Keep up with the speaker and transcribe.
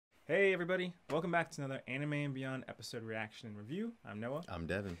Hey everybody, welcome back to another Anime and Beyond episode reaction and review. I'm Noah. I'm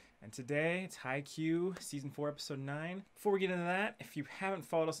Devin. And today it's Haikyuu, Season 4, Episode 9. Before we get into that, if you haven't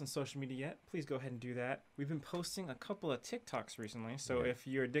followed us on social media yet, please go ahead and do that. We've been posting a couple of TikToks recently, so if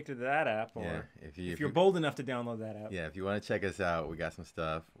you're addicted to that app, or if you're bold enough to download that app. Yeah, if you want to check us out, we got some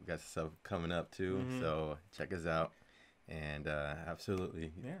stuff. We got some stuff coming up too, so check us out. And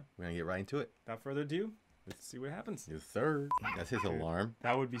absolutely, we're going to get right into it. Without further ado, let's see what happens. Yes, sir. That's his alarm.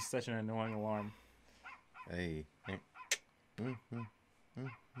 That would be such an annoying alarm. Hey.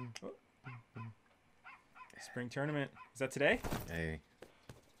 Spring tournament. Is that today? Hey.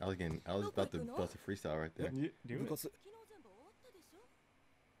 I was about to bust a freestyle right there. Do it.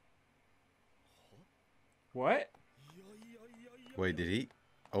 What? Wait, did he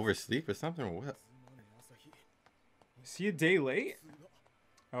oversleep or something or what? Is he a day late?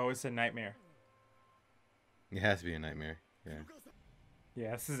 Oh, it's a nightmare. It has to be a nightmare. Yeah.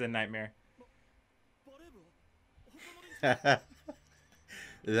 Yeah, this is a nightmare.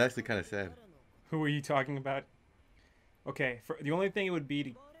 It's actually kind of sad. Who are you talking about? Okay, the only thing it would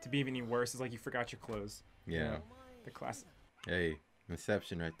be to be any worse is like you forgot your clothes. Yeah. You know, the classic. Hey,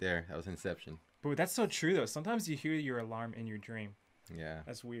 Inception right there. That was Inception. But that's so true though. Sometimes you hear your alarm in your dream. Yeah.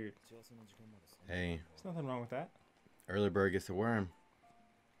 That's weird. Hey. There's nothing wrong with that. Early bird gets the worm.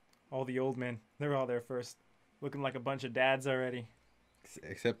 All the old men. They're all there first. Looking like a bunch of dads already.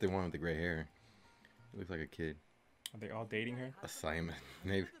 Except the one with the gray hair. He looks like a kid. Are they all dating her? Assignment.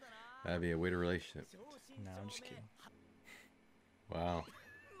 Maybe that'd be a weird relationship. No, I'm just kidding. Wow.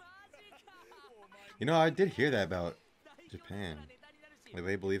 You know, I did hear that about Japan. Like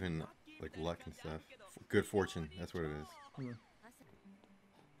they believe in like luck and stuff. Good fortune. That's what it is.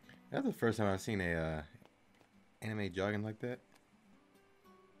 That's the first time I've seen a anime jogging like that.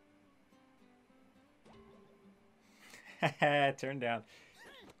 Turn down.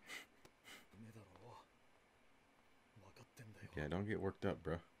 Yeah, don't get worked up,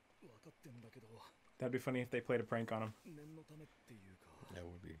 bro. That'd be funny if they played a prank on him. That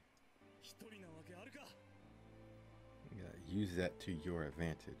would be. Yeah, use that to your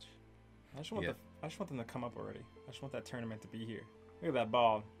advantage. I just want them to come up already. I just want that tournament to be here. Look at that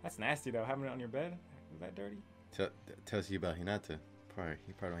ball. That's nasty though. Having it on your bed. Is that dirty? Tells you about Hinata.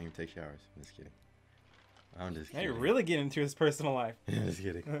 He probably don't even take showers. I'm just kidding. I'm just kidding. Now you're really getting into his personal life. I'm just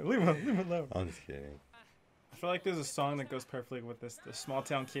kidding. leave him alone. I'm just kidding. I feel like there's a song that goes perfectly with this. The small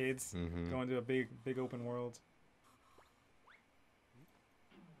town kids going to a big open world.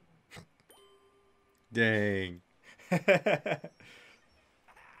 Dang. Man,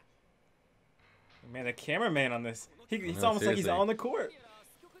 the cameraman on this. He's almost like he's on the court.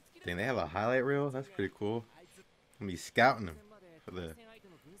 Dang, they have a highlight reel? That's pretty cool. I'm gonna be scouting them for the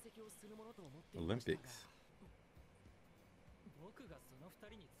Olympics.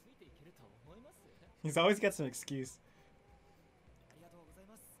 He's always got some excuse.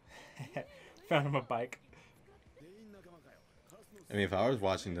 Found him a bike. I mean, if I was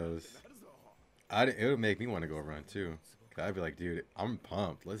watching those, it would make me want to go run too. I'd be like, dude, I'm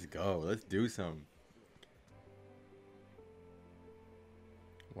pumped. Let's go. Let's do something.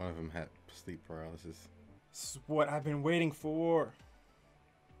 One of them had sleep paralysis. This is what I've been waiting for.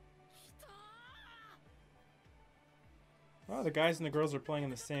 Oh, the guys and the girls are playing in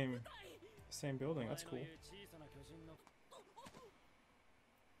the same building. That's cool.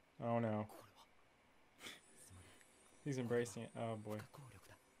 Oh no. He's embracing it. Oh boy.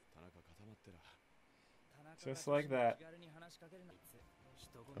 Just like that.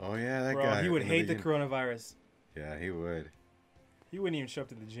 Oh yeah, that Bro, guy. He would hate the coronavirus. Yeah, he would. He wouldn't even show up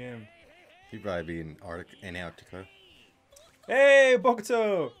to the gym. He'd probably be in Antarctica. Hey,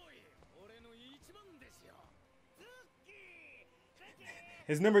 Bokuto!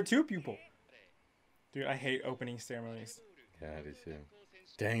 His #2 pupil. Dude, I hate opening ceremonies. Yeah, I do too.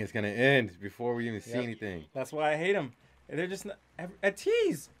 Dang, it's gonna end before we even see anything. That's why I hate them. They're just a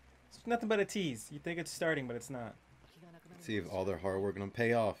tease. It's nothing but a tease. You think it's starting, but it's not. See if all their hard work gonna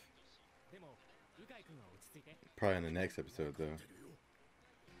pay off. Probably in the next episode, though.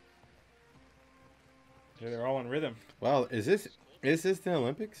 Yeah, they're all in rhythm. Wow, is this the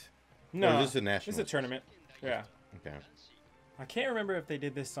Olympics? No, or is this a national? It's a tournament. Yeah. Okay. I can't remember if they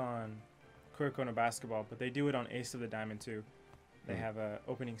did this on Kuroko no Basketball, but they do it on Ace of the Diamond too. They have a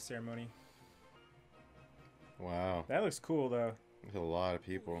opening ceremony. Wow. That looks cool though. There's a lot of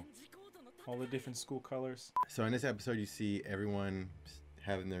people. All the different school colors. So in this episode, you see everyone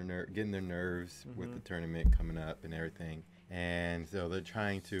having getting their nerves with the tournament coming up and everything. And so they're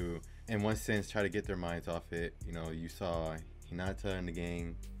trying to, in one sense, try to get their minds off it. You know, you saw Hinata in the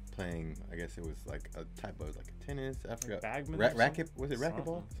game playing, I guess it was like a type of like a tennis, I forgot. Racket? Was it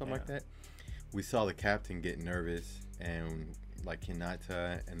racquetball? Something like that. We saw the captain get nervous, and like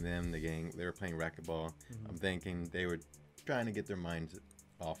Hinata and them, the gang, they were playing racquetball. I'm thinking they were trying to get their minds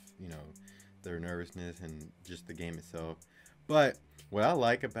off, you know, their nervousness and just the game itself. But what I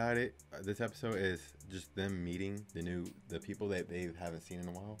like about it, this episode, is just them meeting the people that they haven't seen in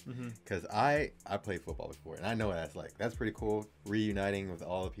a while. Because I played football before, and I know what that's like. That's pretty cool, reuniting with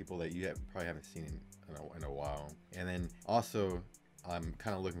all the people that you probably haven't seen in a while. And then also, I'm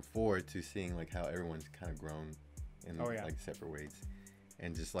kind of looking forward to seeing like how everyone's kind of grown in like separate ways,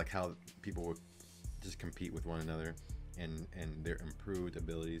 and just like how people would just compete with one another and their improved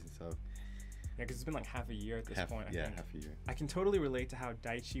abilities and stuff. Yeah, because it's been like half a year at this point. I think. Half a year. I can totally relate to how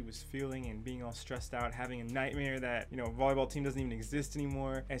Daichi was feeling and being all stressed out, having a nightmare that, you know, volleyball team doesn't even exist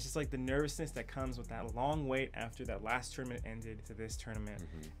anymore. And it's just like the nervousness that comes with that long wait after that last tournament ended to this tournament.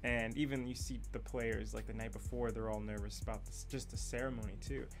 And even you see the players like the night before, they're all nervous about this, just the ceremony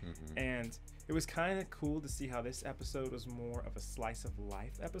too. And it was kind of cool to see how this episode was more of a slice of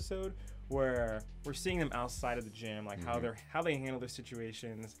life episode, where we're seeing them outside of the gym, like how they handle their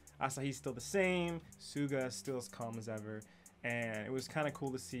situations. Asahi's still the same, Suga still as calm as ever, and it was kind of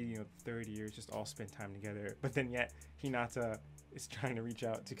cool to see, you know, 30 years just all spend time together. But then yet Hinata is trying to reach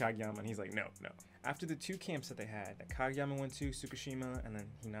out to Kageyama, and he's like, no. After the 2 camps that they had, that Kageyama went to, Tsukushima, and then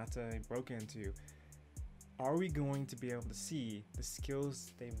Hinata broke into, are we going to be able to see the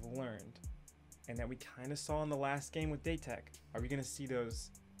skills they've learned and that we kind of saw in the last game with Daytech? Are we going to see those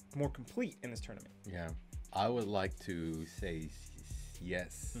more complete in this tournament? Yeah, I would like to say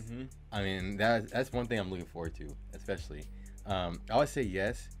yes. I mean, that's one thing I'm looking forward to, especially. I would say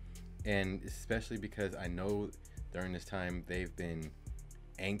yes, and especially because I know during this time they've been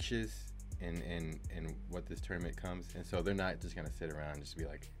anxious in what this tournament comes, and so they're not just gonna sit around and just be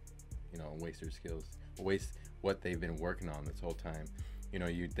like, you know, waste their skills, waste what they've been working on this whole time. You know,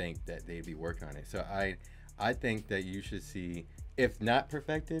 you'd think that they'd be working on it. So I think that you should see, if not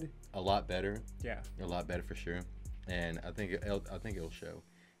perfected, a lot better. Yeah, a lot better for sure. And I think it'll show,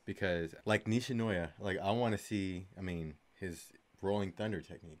 because like Nishinoya, like I want to see, I mean, his rolling thunder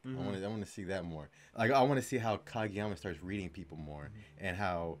technique. I want to see that more. Like I want to see how Kageyama starts reading people more, and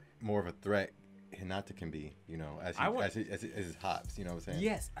how more of a threat Hinata can be, you know, as his hops, you know what I'm saying?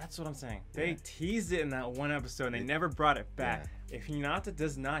 Yes, that's what I'm saying. They teased it in that one episode, and they never brought it back. If Hinata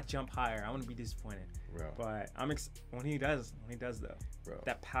does not jump higher, I'm gonna be disappointed. Bro. But when he does though, bro,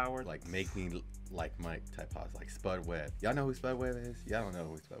 that power, like make me like Mike type hops, like Spud Webb. Y'all know who Spud Webb is? Y'all don't know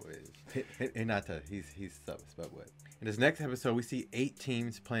who Spud Webb is. Hinata, he's Spud Webb. In this next episode, we see 8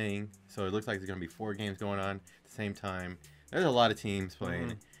 teams playing, so it looks like there's gonna be 4 games going on at the same time. There's a lot of teams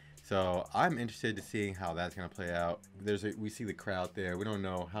playing. So I'm interested to seeing how that's gonna play out. We see the crowd there. We don't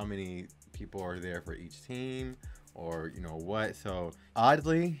know how many people are there for each team, or you know what. So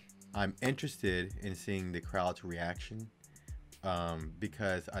oddly, I'm interested in seeing the crowd's reaction,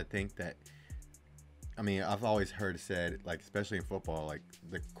 because I think that, I mean, I've always heard it said, like especially in football, like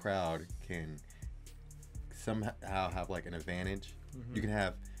the crowd can somehow have like an advantage. You can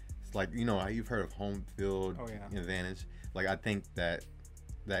have, like, you know, you've heard of home field advantage. Like I think that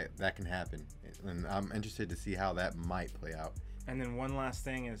can happen, and I'm interested to see how that might play out. And then one last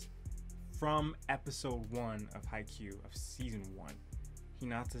thing is, from episode 1 of Haikyuu of season 1,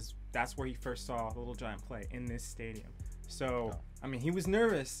 that's where he first saw the Little Giant play, in this stadium. So I mean, he was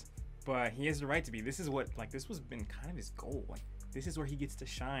nervous, but he has the right to be. This is what, like, this was been kind of his goal. Like, this is where he gets to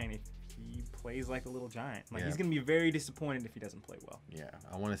shine if he plays like a Little Giant. Like, he's gonna be very disappointed if he doesn't play well. Yeah,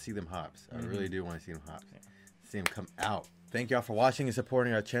 I want to see them hops. I really do want to see them hops. See them come out. Thank y'all for watching and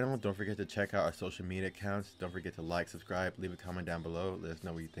supporting our channel. Don't forget to check out our social media accounts. Don't forget to like, subscribe, leave a comment down below. Let us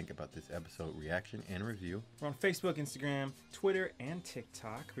know what you think about this episode reaction and review. We're on Facebook, Instagram, Twitter, and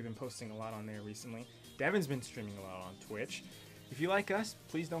TikTok. We've been posting a lot on there recently. Devin's been streaming a lot on Twitch. If you like us,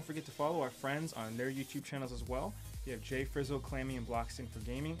 please don't forget to follow our friends on their YouTube channels as well. You have Jfrizl, Klamii, and Bloxtun for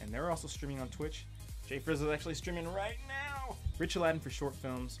gaming, and they're also streaming on Twitch. Jfrizl is actually streaming right now. Rich Aladdin for short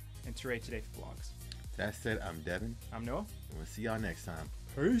films, and Toure today for vlogs. That said, I'm Devin. I'm Noah. And we'll see y'all next time.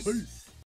 Peace.